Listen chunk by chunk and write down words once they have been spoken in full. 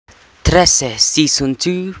Trese Season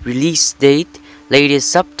 2 release date,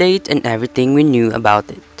 latest update, and everything we knew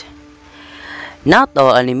about it. Not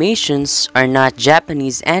all animations are not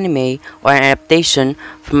Japanese anime or an adaptation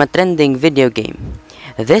from a trending video game.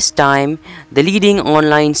 This time, the leading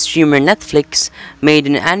online streamer Netflix made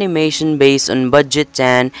an animation based on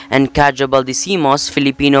budjette and Kadra Baldisimo's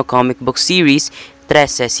Filipino comic book series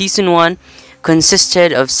Trese Season 1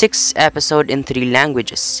 consisted of 6 episodes in 3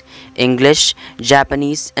 languages: English,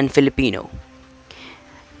 Japanese, and Filipino.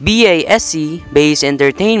 BASE-based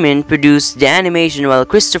entertainment produced the animation while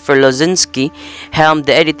Christopher Lozinski helmed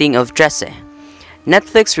the editing of Trese.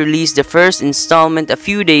 Netflix released the first installment a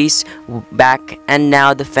few days back, and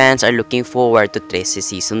now the fans are looking forward to Trese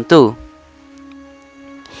Season 2.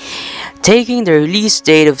 Taking the release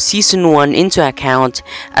date of Season 1 into account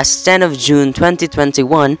as 10 of June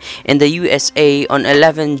 2021 in the USA on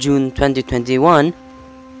 11 June 2021,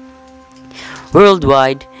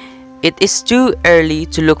 worldwide, it is too early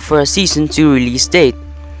to look for a Season 2 release date.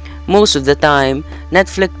 Most of the time,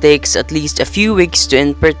 Netflix takes at least a few weeks to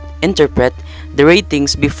interpret the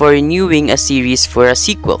ratings before renewing a series for a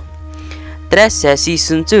sequel. Trese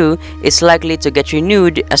Season 2 is likely to get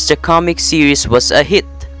renewed as the comic series was a hit.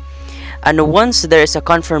 And once there is a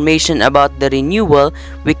confirmation about the renewal,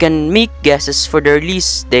 we can make guesses for the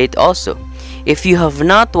release date also. If you have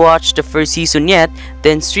not watched the first season yet,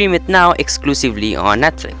 then stream it now exclusively on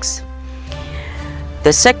Netflix.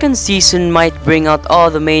 The second season might bring out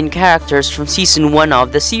all the main characters from Season 1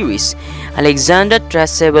 of the series. Alexandra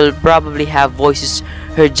Trese will probably have voices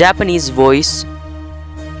her Japanese voice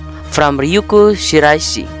from Ryuko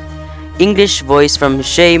Shiraishi, English voice from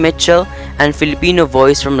Shay Mitchell, and Filipino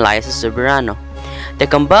voice from Liza Soberano. The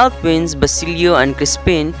Kambal twins Basilio and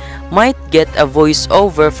Crispin might get a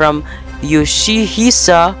voiceover from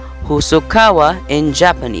Yoshihisa Hosokawa in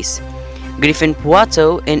Japanese, Griffin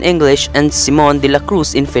Puato in English, and Simon de la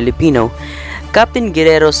Cruz in Filipino. Captain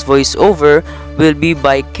Guerrero's voiceover will be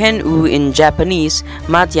by Ken Wu in Japanese,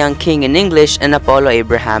 Matt Yang King in English, and Apollo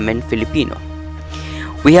Abraham in Filipino.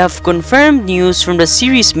 We have confirmed news from the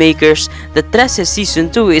series makers that Trese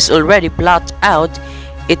Season 2 is already plotted out.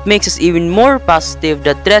 It makes us even more positive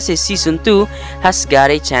that Trese Season 2 has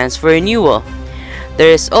got a chance for renewal.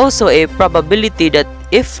 There is also a probability that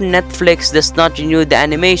if Netflix does not renew the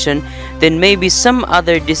animation, then maybe some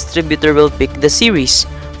other distributor will pick the series.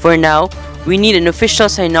 For now, we need an official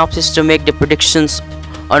synopsis to make the predictions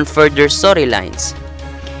on further storylines.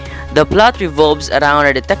 The plot revolves around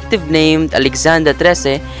a detective named Alexandra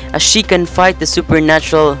Trese as she can fight the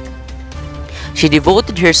supernatural. She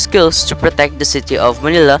devoted her skills to protect the city of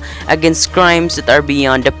Manila against crimes that are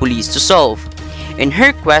beyond the police to solve. In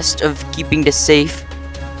her quest of keeping the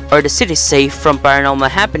city safe from paranormal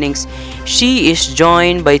happenings, she is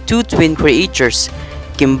joined by 2 twin creatures,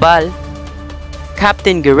 Kimbal.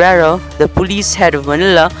 Captain Guerrero, the police head of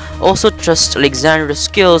Manila, also trusts Alexandra's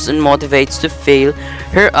skills and motivates to fail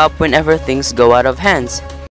her up whenever things go out of hands.